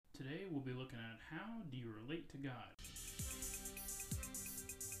we'll be looking at how do you relate to God.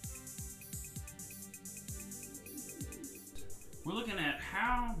 We're looking at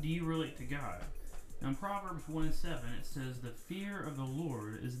how do you relate to God. Now in Proverbs 1:7 it says, "The fear of the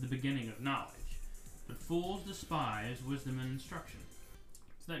Lord is the beginning of knowledge, but fools despise wisdom and instruction."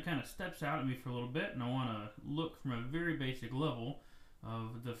 So that kind of steps out at me for a little bit, and I want to look from a very basic level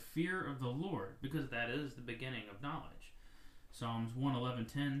of the fear of the Lord, because that is the beginning of knowledge. Psalms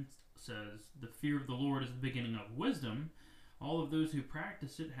 111:10 says, "The fear of the Lord is the beginning of wisdom. All of those who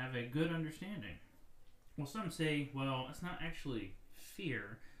practice it have a good understanding." Well, some say, well, it's not actually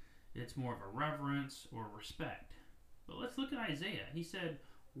fear, it's more of a reverence or respect. But let's look at Isaiah. He said,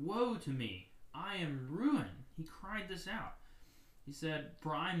 "Woe to me, I am ruined." He cried this out. He said,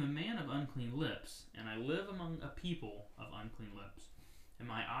 "For I am a man of unclean lips, and I live among a people of unclean lips. And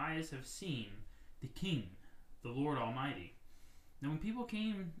my eyes have seen the King, the Lord Almighty." Now, when people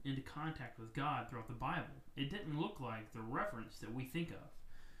came into contact with God throughout the Bible, it didn't look like the reverence that we think of.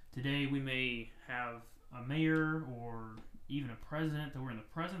 Today, we may have a mayor or even a president that we're in the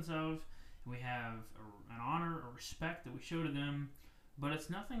presence of, and we have an honor or respect that we show to them, but it's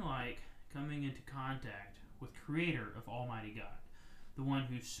nothing like coming into contact with Creator of Almighty God, the one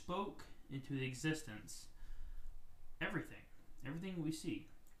who spoke into existence everything we see.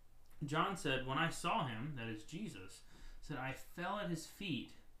 John said, "When I saw him," that is Jesus, said, "I fell at his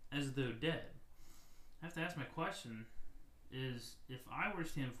feet as though dead." I have to ask my question is, if I were to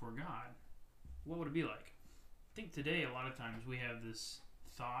stand before God, what would it be like? I think today a lot of times we have this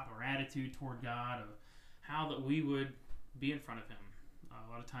thought or attitude toward God of how that we would be in front of him. A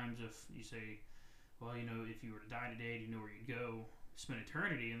lot of times if you say, well, if you were to die today, do you know where you'd go spend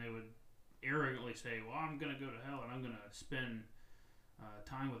eternity? And they would arrogantly say, well, I'm going to go to hell and I'm going to spend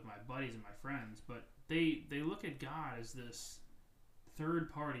time with my buddies and my friends. But they look at God as this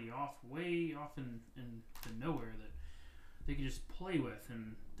third party way off in the nowhere that they can just play with,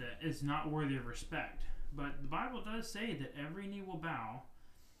 and that is not worthy of respect. But the Bible does say that every knee will bow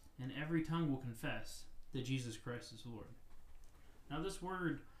and every tongue will confess that Jesus Christ is Lord. Now this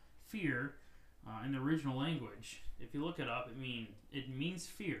word fear in the original language, if you look it up, it means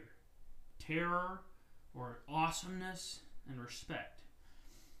fear, terror, or awesomeness and respect.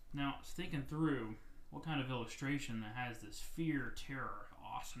 Now, thinking through what kind of illustration that has this fear, terror,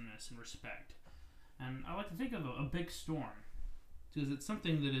 awesomeness, and respect. And I like to think of a big storm, because it's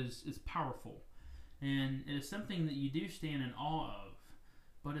something that is powerful, and it is something that you do stand in awe of,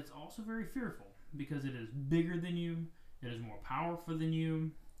 but it's also very fearful, because it is bigger than you, it is more powerful than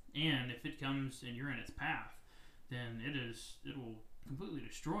you, and if it comes and you're in its path, then it will completely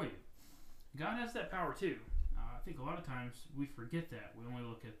destroy you. God has that power too. I think a lot of times we forget that. We only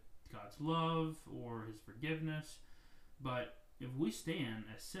look at God's love or his forgiveness, but if we stand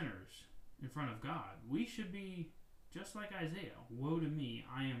as sinners in front of God, we should be just like Isaiah. "Woe to me,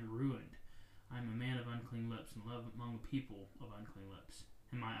 I am ruined. I am a man of unclean lips and live among a people of unclean lips.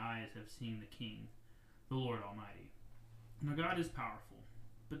 And my eyes have seen the King, the Lord Almighty." Now God is powerful,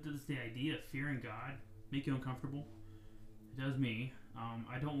 but does the idea of fearing God make you uncomfortable? It does me.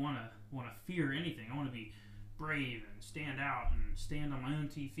 I don't want to fear anything. I want to be brave and stand out and stand on my own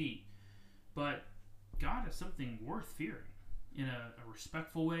 2 feet. But God is something worth fearing in a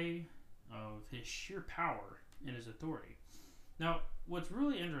respectful way, of his sheer power and his authority. Now, what's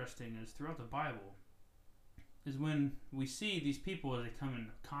really interesting is throughout the Bible is when we see these people as they come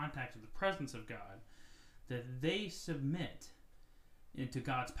in contact with the presence of God, that they submit into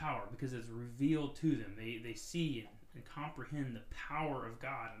God's power because it's revealed to them. They see and comprehend the power of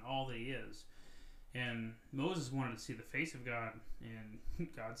God and all that he is. And Moses wanted to see the face of God, and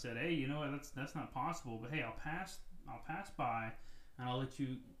God said, "Hey, you know what? That's not possible. But hey, I'll pass by, and I'll let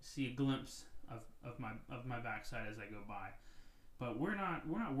you see a glimpse of my backside as I go by." But we're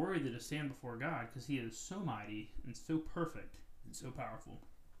not worthy to stand before God, because he is so mighty and so perfect and so powerful.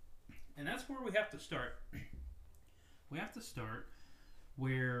 And that's where we have to start. We have to start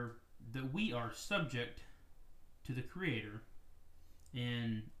where that we are subject to the Creator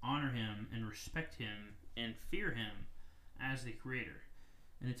and honor him and respect him and fear him as the Creator.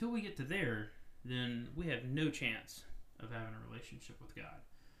 And until we get to there, then we have no chance of having a relationship with God.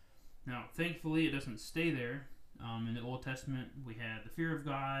 Now, thankfully, it doesn't stay there. In the Old Testament, we had the fear of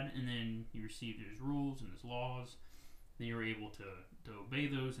God, and then you received his rules and his laws. Then you were able to obey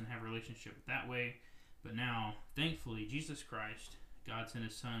those and have a relationship that way. But now, thankfully, Jesus Christ, God sent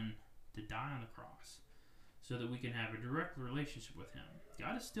his Son to die on the cross so that we can have a direct relationship with him.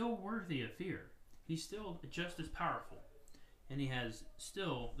 God is still worthy of fear. He's still just as powerful. And he has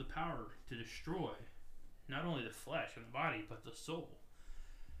still the power to destroy not only the flesh and the body, but the soul.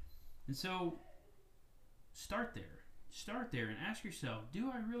 And so, start there. Start there and ask yourself,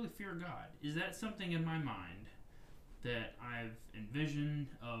 do I really fear God? Is that something in my mind that I've envisioned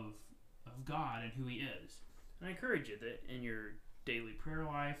of God and who He is? And I encourage you that in your daily prayer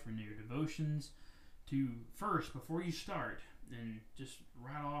life or in your devotions, to first, before you start, and just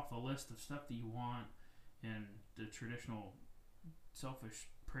rattle off a list of stuff that you want and the traditional selfish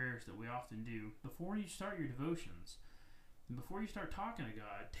prayers that we often do. Before you start your devotions, and before you start talking to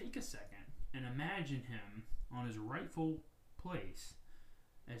God, take a second and imagine Him on His rightful place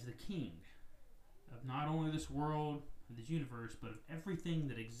as the King of not only this world, of this universe, but of everything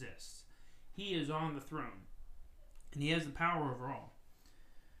that exists. He is on the throne, and He has the power over all.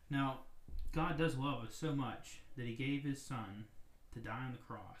 Now, God does love us so much that He gave His Son to die on the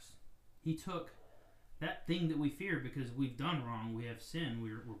cross. He took that thing that we fear because we've done wrong. We have sin.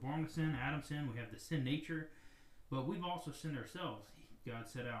 We're born with sin. Adam sinned. We have the sin nature. But we've also sinned ourselves. God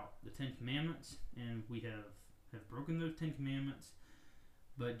set out the 10 Commandments, and we have broken those 10 Commandments.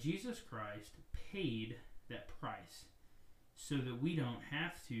 But Jesus Christ paid that price so that we don't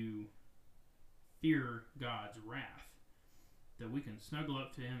have to fear God's wrath, that we can snuggle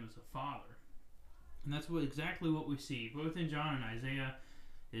up to Him as a Father. And that's exactly what we see, both in John and Isaiah,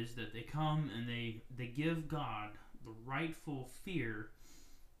 is that they come and they give God the rightful fear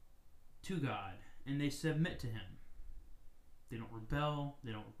to God, and they submit to Him. They don't rebel,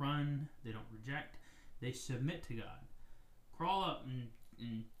 they don't run, they don't reject, they submit to God. Crawl up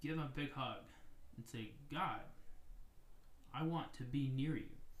and give Him a big hug and say, God, I want to be near You.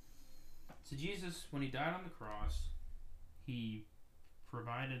 So Jesus, when He died on the cross, He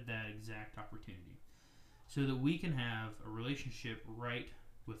provided that exact opportunity so that we can have a relationship right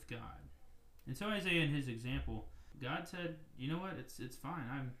with God. And so Isaiah, in his example, God said, you know what, it's fine.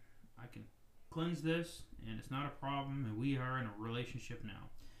 I can cleanse this, and it's not a problem, and we are in a relationship now.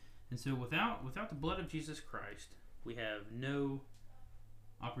 And so without the blood of Jesus Christ, we have no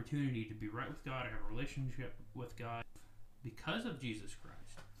opportunity to be right with God or have a relationship with God. Because of Jesus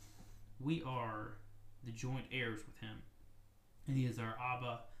Christ, we are the joint heirs with Him, and He is our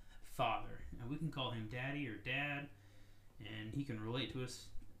Abba Father. And we can call Him Daddy or Dad, and He can relate to us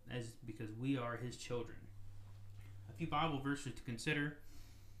because we are His children. A few Bible verses to consider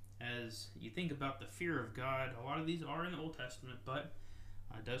as you think about the fear of God. A lot of these are in the Old Testament, but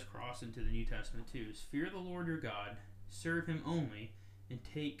it does cross into the New Testament too. Is fear the Lord your God, serve Him only, and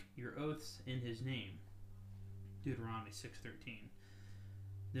take your oaths in His name. Deuteronomy 6:13.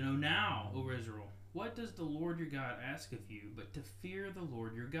 Then, O now, O Israel, what does the Lord your God ask of you but to fear the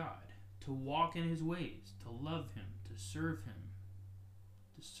Lord your God, to walk in His ways, to love Him, to serve Him,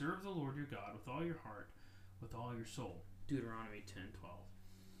 to serve the Lord your God with all your heart, with all your soul. Deuteronomy 10:12.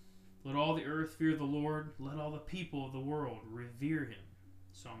 Let all the earth fear the Lord, let all the people of the world revere Him.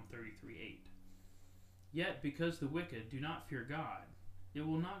 Psalm 33:8. Yet because the wicked do not fear God, it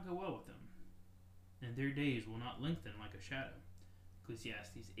will not go well with them, and their days will not lengthen like a shadow.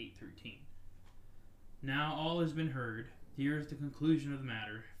 Ecclesiastes 8:13. Now all has been heard. Here is the conclusion of the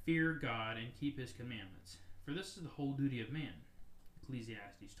matter. Fear God and keep His commandments, for this is the whole duty of man.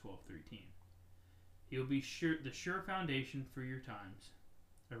 Ecclesiastes 12:13. He will be the sure foundation for your times,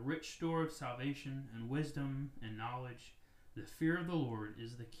 a rich store of salvation and wisdom and knowledge. The fear of the Lord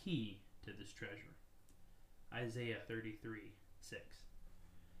is the key to this treasure. Isaiah 33:6.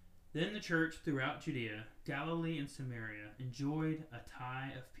 Then the church throughout Judea, Galilee, and Samaria enjoyed a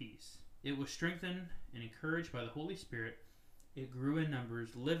tie of peace. It was strengthened and encouraged by the Holy Spirit. It grew in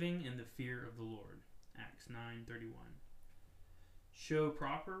numbers, living in the fear of the Lord. Acts 9:31. Show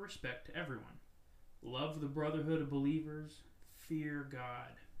proper respect to everyone. Love the brotherhood of believers. Fear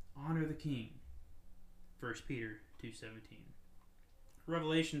God. Honor the king. 1 Peter 2:17.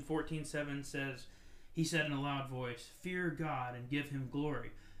 Revelation 14:7 says, He said in a loud voice, Fear God and give Him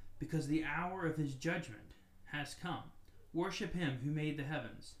glory, because the hour of His judgment has come. Worship Him who made the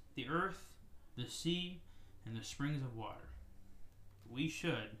heavens, the earth, the sea, and the springs of water. We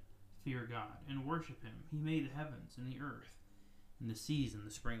should fear God and worship Him. He made the heavens and the earth, and the seas and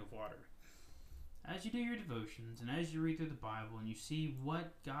the spring of water. As you do your devotions and as you read through the Bible and you see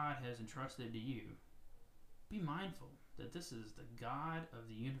what God has entrusted to you, be mindful that this is the God of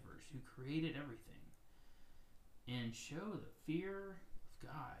the universe who created everything, and show the fear of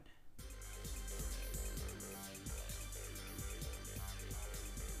God.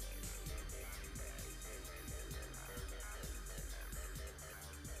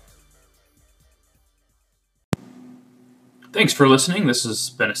 Thanks for listening. This has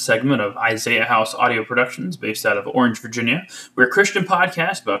been a segment of Isaiah House Audio Productions based out of Orange, Virginia. We're a Christian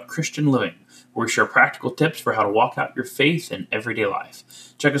podcast about Christian living. where we share practical tips for how to walk out your faith in everyday life.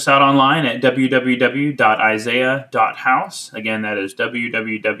 Check us out online at www.isaiah.house. Again, that is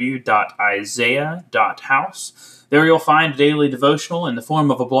www.isaiah.house. There you'll find a daily devotional in the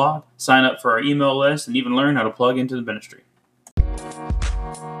form of a blog, sign up for our email list, and even learn how to plug into the ministry.